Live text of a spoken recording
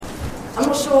I'm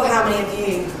not sure how many of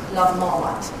you love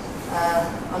Marmite.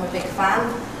 I'm a big fan.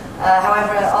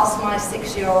 However, ask my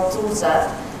 6-year-old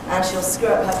daughter and she'll screw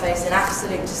up her face in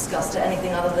absolute disgust at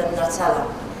anything other than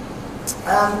Nutella.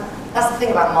 That's the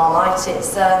thing about Marmite,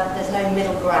 there's no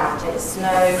middle ground, it's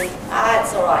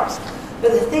it's alright.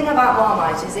 But the thing about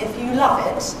Marmite is if you love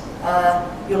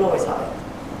it, you'll always love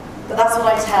it. But that's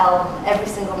what I tell every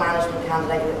single management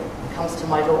candidate that comes to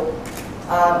my door.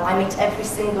 I meet every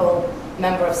single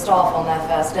member of staff on their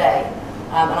first day,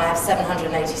 and I have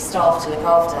 780 staff to look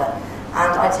after,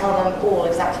 and I tell them all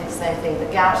exactly the same thing,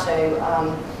 that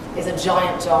Gaucho is a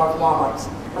giant jar of Marmite.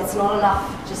 It's not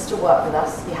enough just to work with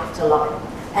us, you have to love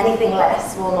it. Anything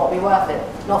less will not be worth it,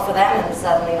 not for them and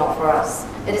certainly not for us.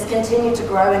 It has continued to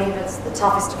grow in even the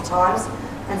toughest of times,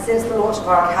 and since the launch of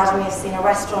our academy has seen a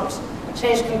restaurant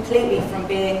change completely from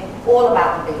being all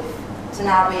about the beef to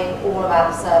now being all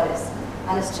about the service.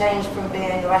 And it's changed from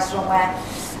being a restaurant where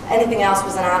anything else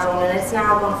was an add-on, and it's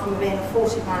now gone from being a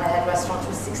 £40 a head restaurant to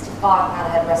a £65 a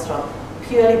head restaurant,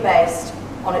 purely based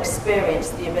on experience,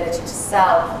 the ability to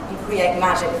sell and create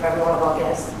magic for every one of our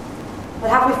guests. But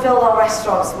have we filled our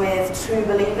restaurants with true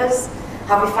believers?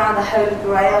 Have we found the holy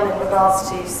grail in regards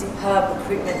to superb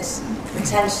recruitment,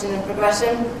 retention and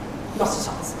progression? Not a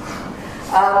chance.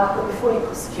 But before you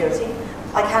call security,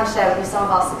 I can share with you some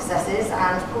of our successes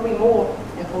and, probably more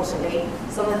importantly,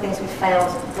 some of the things we failed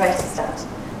greatest at.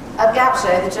 At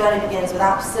Gaucho, the journey begins with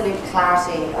absolute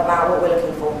clarity about what we're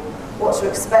looking for, what to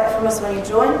expect from us when you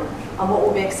join, and what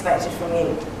will be expected from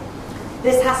you.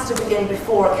 This has to begin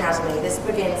before Academy. This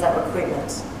begins at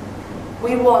recruitment.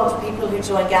 We want people who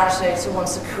join Gaucho to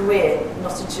want a career,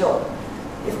 not a job.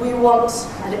 If we want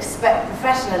and expect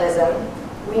professionalism,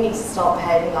 we need to start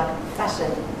behaving like a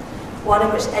profession, one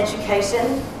in which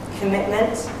education,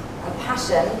 commitment, and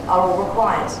passion are all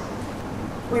required.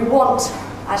 We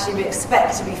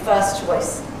expect to be first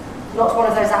choice, not one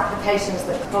of those applications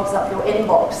that clogs up your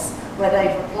inbox where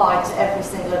they've replied to every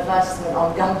single advertisement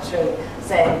on Gumtree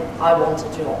saying, I want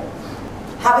a job.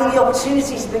 Having the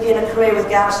opportunity to begin a career with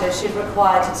Gaucho should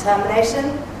require determination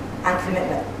and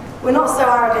commitment. We're not so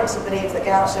arrogant to believe that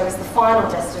Gaucho is the final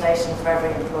destination for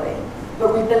every employee,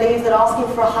 but we believe that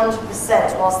asking for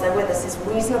 100% whilst they're with us is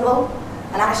reasonable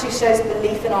and actually shows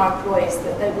belief in our employees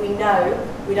that we know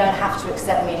we don't have to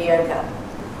accept mediocre.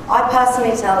 I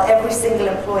personally tell every single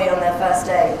employee on their first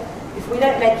day, if we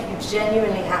don't make you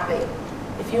genuinely happy,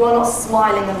 if you are not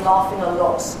smiling and laughing a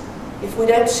lot, if we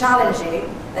don't challenge you,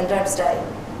 then don't stay.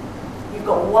 You've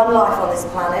got one life on this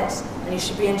planet and you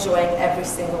should be enjoying every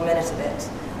single minute of it.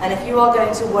 And if you are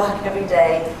going to work every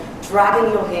day,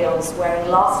 dragging your heels, wearing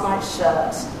last night's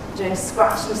shirt, doing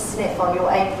scratch and sniff on your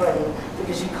apron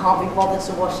because you can't be bothered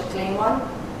to wash a clean one,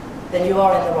 then you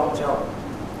are in the wrong job.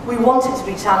 We want it to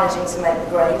be challenging to make the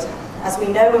grade, as we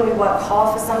know when we work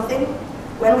hard for something,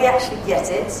 when we actually get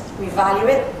it, we value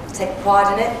it, take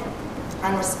pride in it,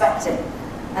 and respect it.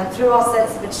 And through our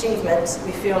sense of achievement,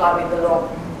 we feel like we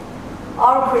belong.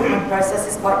 Our recruitment process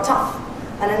is quite tough,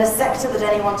 and in a sector that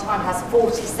at any one time has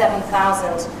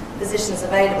 47,000 positions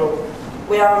available,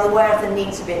 we are aware of the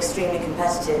need to be extremely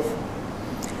competitive.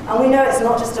 And we know it's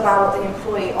not just about what the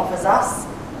employee offers us,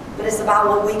 but it's about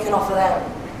what we can offer them.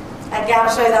 At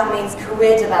Gaucho, that means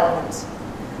career development.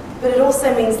 But it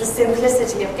also means the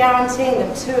simplicity of guaranteeing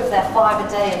them 2 of their 5 a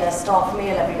day in their staff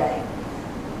meal every day.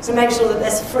 To make sure that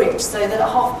there's fruit, so that at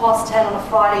 10:30 on a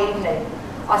Friday evening,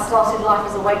 I started life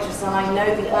as a waitress and I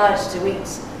know the urge to eat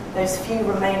those few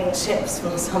remaining chips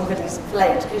from somebody's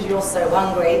plate because you're so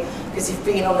hungry, because you've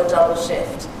been on a double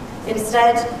shift.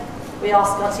 Instead, we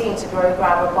ask our team to go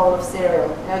grab a bowl of cereal,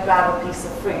 go grab a piece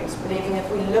of fruit, believing if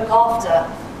we look after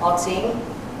our team,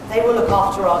 they will look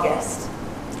after our guest.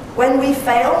 When we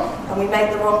fail and we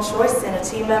make the wrong choice in a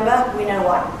team member, we know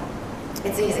why.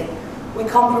 It's easy. We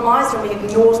compromised and we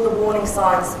ignored the warning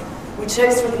signs. We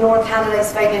chose to ignore a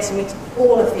candidate's failure to meet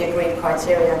all of the agreed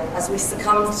criteria as we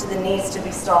succumbed to the needs to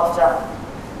be staffed up.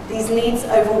 These needs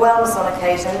overwhelm us on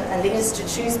occasion and lead us to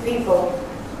choose people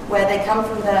where they come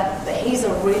from but he's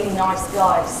a really nice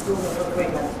guy, school of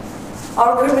recruitment.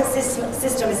 Our recruitment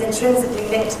system is intrinsically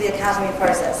linked to the academy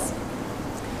process.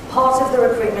 Part of the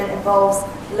recruitment involves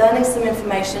learning some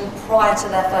information prior to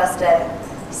their first day,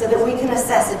 so that we can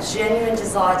assess a genuine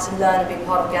desire to learn and be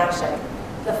part of Gaucho.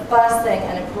 The first thing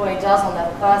an employee does on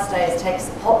their first day is takes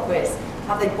a pop quiz.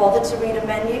 Have they bothered to read a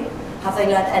menu? Have they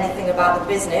learned anything about the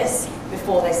business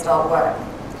before they start work?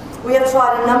 We have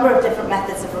tried a number of different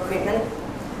methods of recruitment.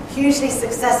 Hugely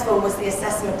successful was the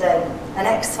assessment day, an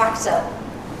X-Factor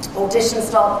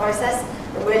audition-style process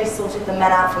that really sorted the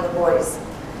men out from the boys.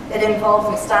 It involved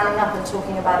them standing up and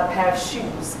talking about a pair of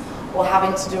shoes or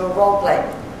having to do a role play.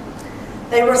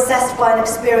 They were assessed by an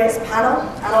experienced panel,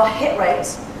 and our hit rate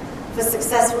for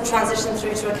successful transition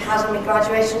through to academy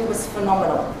graduation was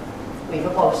phenomenal. We've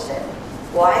abolished it.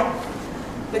 Why?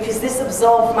 Because this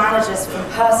absolved managers from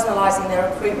personalising their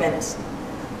recruitment.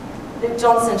 Luke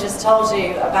Johnson just told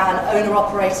you about an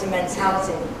owner-operator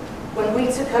mentality. When we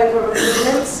took over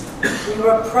recruitment, we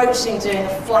were approaching doing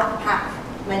a flat pack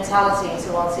mentality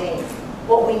to our team.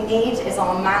 What we need is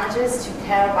our managers to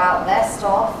care about their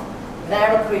staff,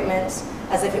 their recruitment,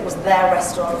 as if it was their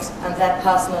restaurant and their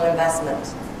personal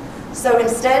investment. So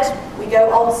instead, we go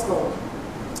old school.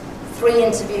 3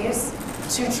 interviews,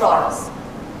 2 trials.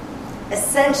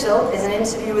 Essential is an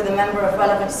interview with a member of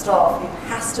relevant staff who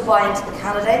has to buy into the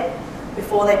candidate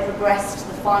before they progress to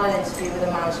the final interview with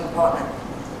a managing partner.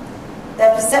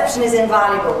 Their perception is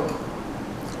invaluable.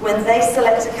 When they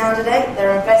select a candidate,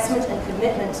 their investment and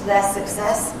commitment to their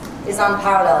success is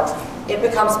unparalleled. It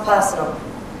becomes personal.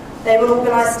 They will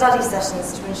organise study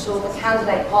sessions to ensure the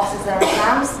candidate passes their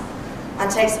exams and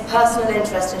takes a personal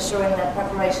interest in ensuring their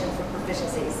preparation for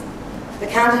proficiencies. The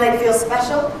candidate feels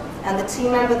special, and the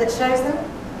team member that chose them,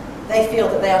 they feel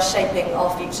that they are shaping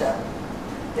our future.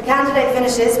 The candidate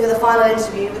finishes with a final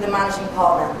interview with a managing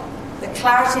partner. The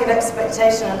clarity of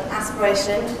expectation and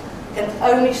aspiration can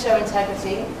only show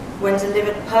integrity when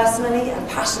delivered personally and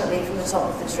passionately from the top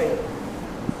of the tree.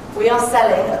 We are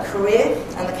selling a career,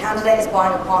 and the candidate is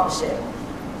buying a partnership.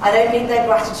 I don't need their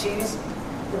gratitude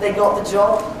that they got the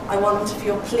job. I want them to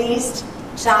feel pleased,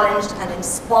 challenged, and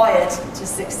inspired to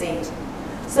succeed.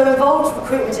 So involved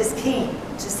recruitment is key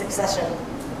to succession.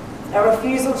 A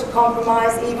refusal to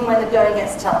compromise even when the going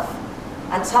gets tough.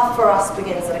 And tough for us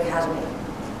begins at Academy.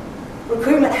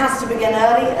 Recruitment has to begin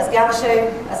early, as Gab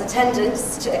showed, as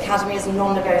attendance to Academy is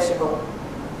non-negotiable.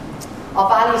 Our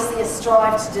values see us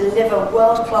strive to deliver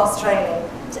world-class training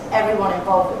to everyone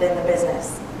involved within the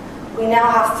business. We now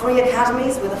have 3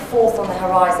 academies with a 4th on the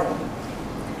horizon.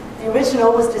 The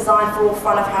original was designed for all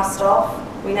front-of-house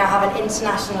staff. We now have an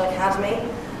international academy,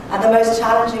 and the most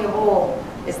challenging of all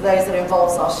is those that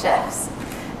involves our chefs.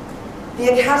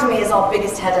 The academy is our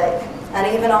biggest headache,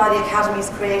 and even I, the academy's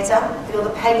creator, feel the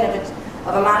pain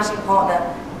of a managing partner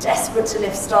desperate to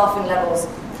lift staffing levels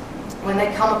when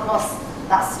they come across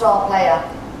that star player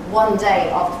one day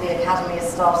after the academy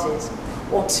has started,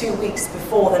 or 2 weeks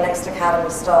before the next academy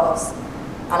starts.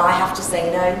 And I have to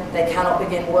say no, they cannot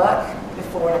begin work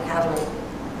before an academy.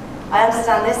 I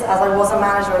understand this as I was a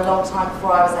manager a long time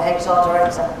before I was a HR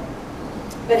director.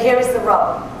 But here is the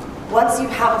rub. Once you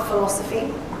have a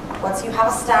philosophy, once you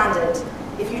have a standard,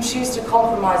 if you choose to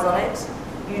compromise on it,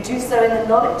 you do so in the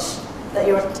knowledge that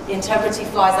your integrity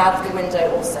flies out of the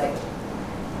window also.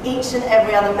 Each and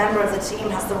every other member of the team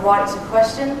has the right to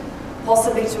question,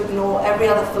 possibly to ignore every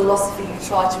other philosophy you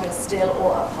try to instill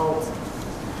or uphold.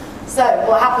 So,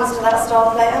 what happens to that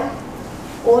star player?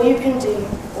 All you can do,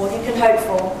 all you can hope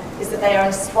for, is that they are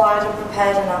inspired and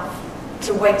prepared enough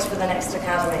to wait for the next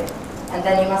academy, and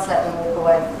then you must let them walk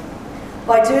away.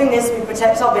 By doing this, we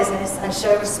protect our business and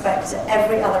show respect to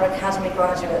every other academy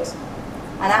graduate.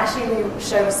 And actually, we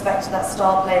show respect to that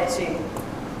star player too.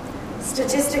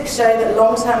 Statistics show that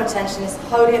long-term attention is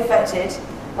wholly affected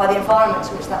by the environment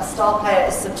to which that star player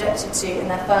is subjected to in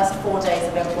their first 4 days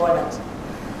of employment.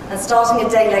 And starting a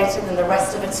day later than the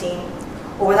rest of a team,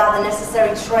 or without the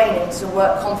necessary training to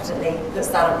work confidently, puts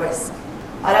that at risk.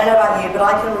 I don't know about you, but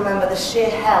I can remember the sheer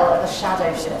hell of a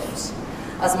shadow shift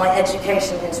as my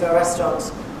education into a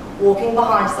restaurant. Walking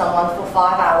behind someone for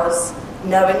 5 hours,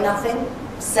 knowing nothing,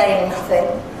 saying nothing,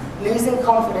 losing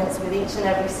confidence with each and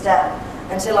every step,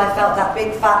 until I felt that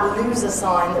big fat loser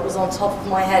sign that was on top of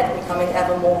my head becoming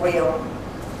ever more real.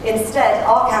 Instead,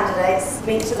 our candidates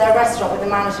meet to their restaurant with the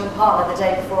managing partner the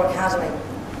day before academy.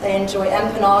 They enjoy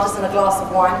empanadas and a glass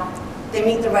of wine. They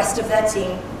meet the rest of their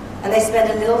team, and they spend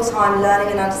a little time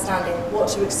learning and understanding what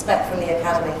to expect from the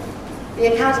academy.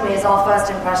 The academy is our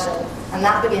first impression, and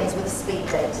that begins with a speed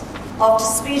date. After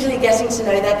speedily getting to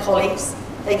know their colleagues,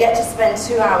 they get to spend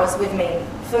 2 hours with me.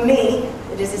 For me,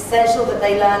 it is essential that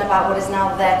they learn about what is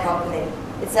now their company,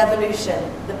 its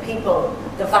evolution, the people,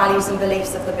 the values and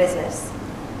beliefs of the business.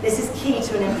 This is key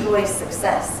to an employee's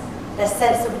success, their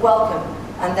sense of welcome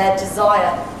and their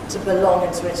desire to belong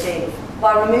and to achieve.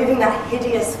 By removing that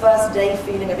hideous first day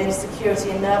feeling of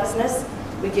insecurity and nervousness,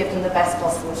 we give them the best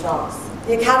possible chance.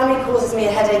 The academy causes me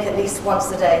a headache at least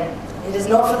once a day. It is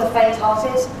not for the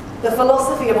faint-hearted. The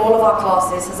philosophy of all of our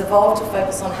classes has evolved to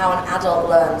focus on how an adult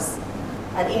learns.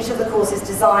 And each of the courses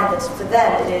designed that for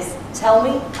them it is, tell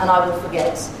me and I will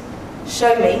forget.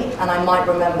 Show me and I might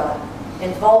remember.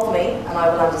 Involve me and I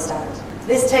will understand.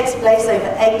 This takes place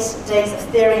over 8 days of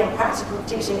theory and practical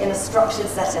teaching in a structured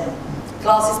setting.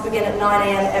 Classes begin at 9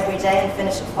 a.m. every day and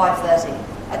finish at 5:30.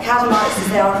 Academites, as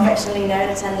they are affectionately known,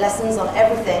 attend lessons on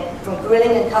everything from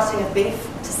grilling and cutting of beef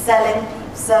to selling,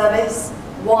 service,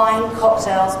 wine,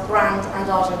 cocktails, brand and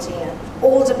Argentina.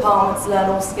 All departments learn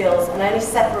all skills and only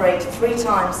separate 3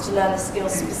 times to learn the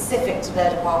skills specific to their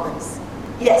departments.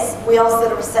 Yes, we ask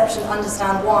that a reception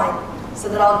understand wine so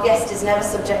that our guest is never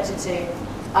subjected to,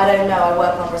 I don't know, I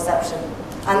work on reception.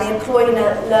 And the employee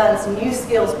learns new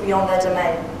skills beyond their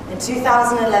domain. In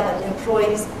 2011,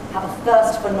 employees have a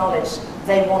thirst for knowledge.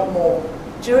 They want more.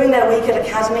 During their week at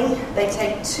Academy, they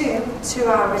take 2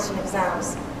 two-hour written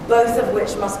exams, both of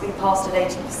which must be passed at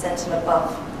 80% and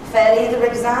above. Fail either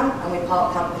exam and we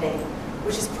part company,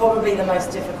 which is probably the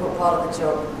most difficult part of the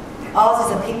job. Ours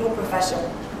is a people profession,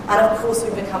 and of course we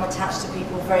become attached to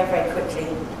people very, very quickly.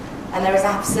 And there is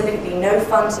absolutely no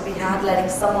fun to be had letting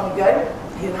someone go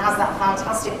who has that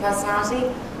fantastic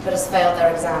personality but has failed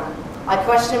their exam. I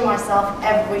question myself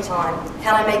every time.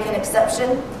 Can I make an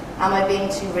exception? Am I being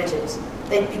too rigid?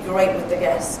 They'd be great with the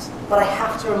guest. But I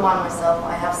have to remind myself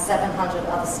I have 700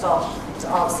 other staff to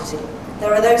answer to.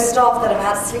 There are those staff that have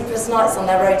had sleepless nights on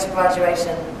their road to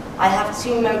graduation. I have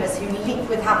team members who leap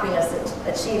with happiness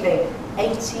at achieving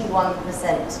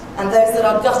 81%. And those that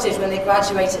are gutted when they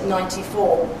graduate at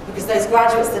 94, because those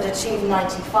graduates that achieve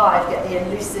 95 get the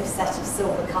elusive set of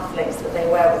silver cufflinks that they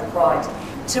wear with pride.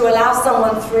 To allow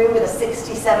someone through with a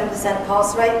 67%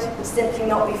 pass rate would simply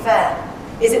not be fair.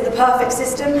 Is it the perfect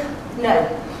system? No,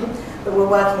 but we're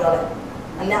working on it.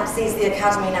 And that sees the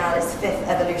Academy now in its 5th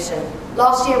evolution.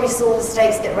 Last year we saw the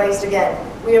stakes get raised again.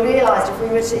 We realised if we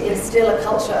were to instill a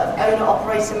culture of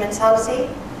owner-operator mentality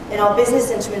in our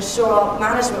business and to ensure our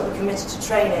management were committed to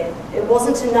training, it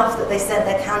wasn't enough that they sent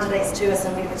their candidates to us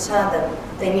and we returned them.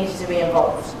 They needed to be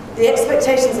involved. The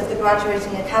expectations of the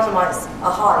graduating academites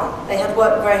are high. They had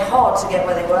worked very hard to get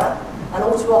where they were, and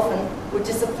all too often were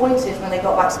disappointed when they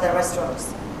got back to their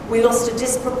restaurants. We lost a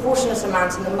disproportionate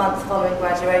amount in the month following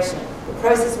graduation. The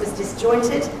process was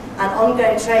disjointed and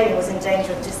ongoing training was in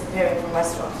danger of disappearing from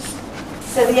restaurants.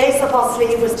 So the ace up our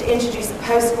sleeve was to introduce a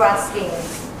post-grad scheme.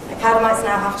 Academites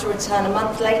now have to return a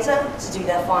month later to do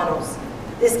their finals.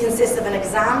 This consists of an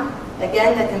exam.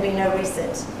 Again, there can be no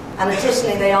resit. And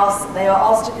additionally, they are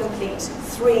asked to complete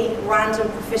 3 random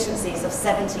proficiencies of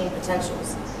 17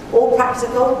 potentials, all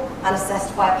practical and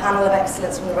assessed by a panel of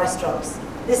excellence from the restaurants.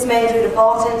 This may include a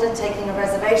bartender taking a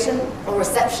reservation or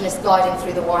receptionist guiding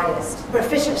through the wine list.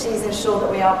 Proficiencies ensure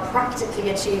that we are practically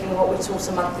achieving what we taught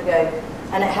a month ago,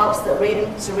 and it helps to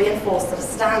reinforce that a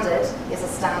standard is a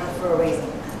standard for a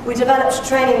reason. We developed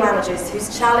training managers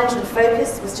whose challenge and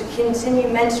focus was to continue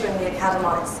mentoring the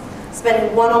academites,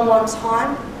 spending one-on-one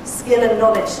time, skill and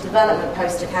knowledge development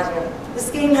post-academy. The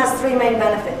scheme has 3 main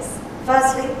benefits.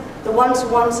 Firstly, the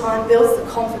one-to-one time builds the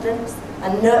confidence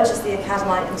and nurtures the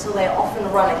academite until they are off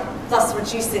and running, thus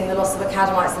reducing the loss of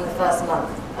academites in the first month.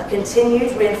 A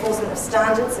continued reinforcement of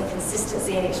standards and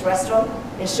consistency in each restaurant,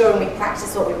 ensuring we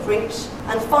practice what we preach.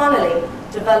 And finally,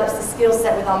 develops the skill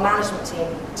set with our management team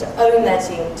to own their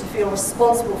team, to feel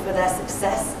responsible for their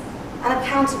success and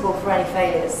accountable for any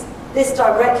failures. This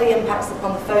directly impacts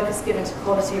upon the focus given to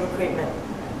quality recruitment.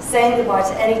 Saying goodbye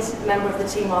to any member of the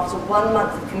team after 1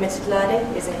 month of committed learning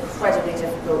is incredibly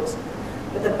difficult.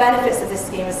 But the benefits of this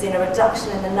scheme have seen a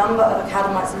reduction in the number of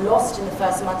academites lost in the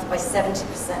first month by 70%.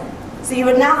 So you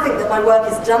would now think that my work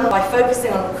is done by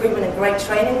focusing on recruitment and great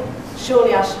training.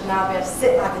 Surely I should now be able to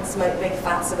sit back and smoke big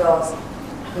fat cigars.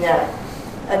 No.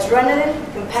 Adrenaline,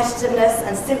 competitiveness,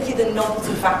 and simply the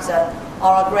novelty factor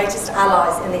are our greatest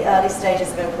allies in the early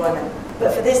stages of employment.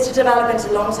 But for this to develop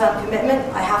into long-term commitment,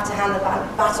 I have to hand the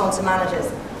baton to managers.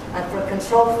 And for a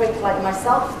control freak like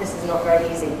myself, this is not very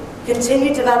easy.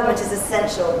 Continued development is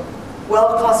essential.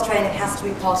 World-class training has to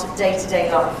be part of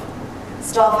day-to-day life.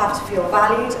 Staff have to feel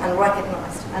valued and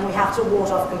recognised, and we have to ward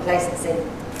off complacency.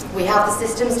 We have the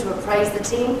systems to appraise the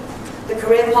team. The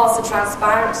career paths are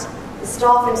transparent. The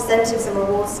staff incentives and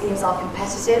reward schemes are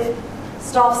competitive.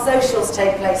 Staff socials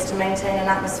take place to maintain an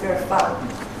atmosphere of fun.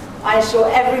 I ensure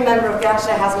every member of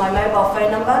GACCHO has my mobile phone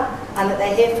number and that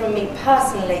they hear from me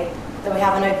personally that we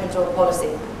have an open door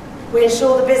policy. We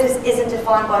ensure the business isn't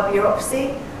defined by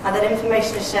bureaucracy and that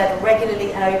information is shared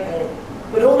regularly and openly.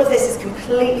 But all of this is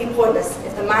completely pointless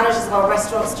if the managers of our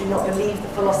restaurants do not believe the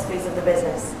philosophies of the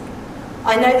business.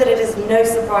 I know that it is no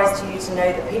surprise to you to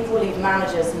know that people leave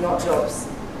managers, not jobs.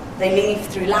 They leave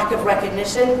through lack of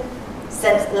recognition,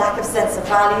 lack of sense of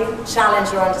value, challenge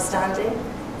or understanding,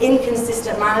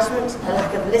 inconsistent management, a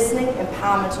lack of listening,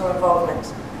 empowerment or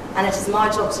involvement. And it is my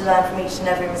job to learn from each and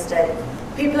every mistake.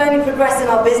 People only progress in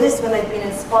our business when they've been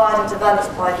inspired and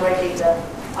developed by a great leader.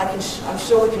 I'm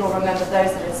sure we can all remember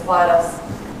those that inspired us.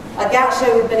 At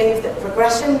Gaucho, we believe that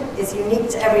progression is unique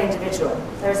to every individual.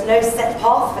 There is no set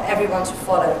path for everyone to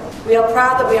follow. We are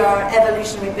proud that we are an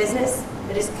evolutionary business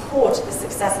that is core to the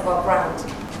success of our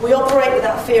brand. We operate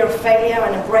without fear of failure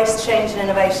and embrace change and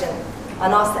innovation,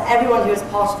 and ask that everyone who is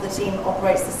part of the team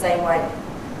operates the same way.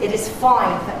 It is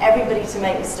fine for everybody to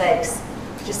make mistakes,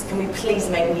 just can we please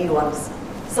make new ones?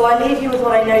 So I leave you with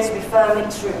what I know to be firmly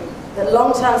true, that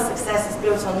long-term success is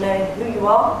built on knowing who you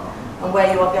are and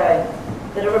where you are going,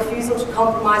 that a refusal to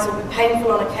compromise will be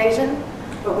painful on occasion,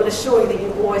 but will assure you that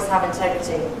you always have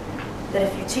integrity, that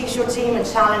if you teach your team and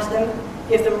challenge them,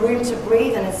 give them room to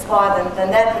breathe and inspire them,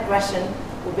 then their progression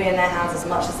will be in their hands as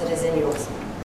much as it is in yours.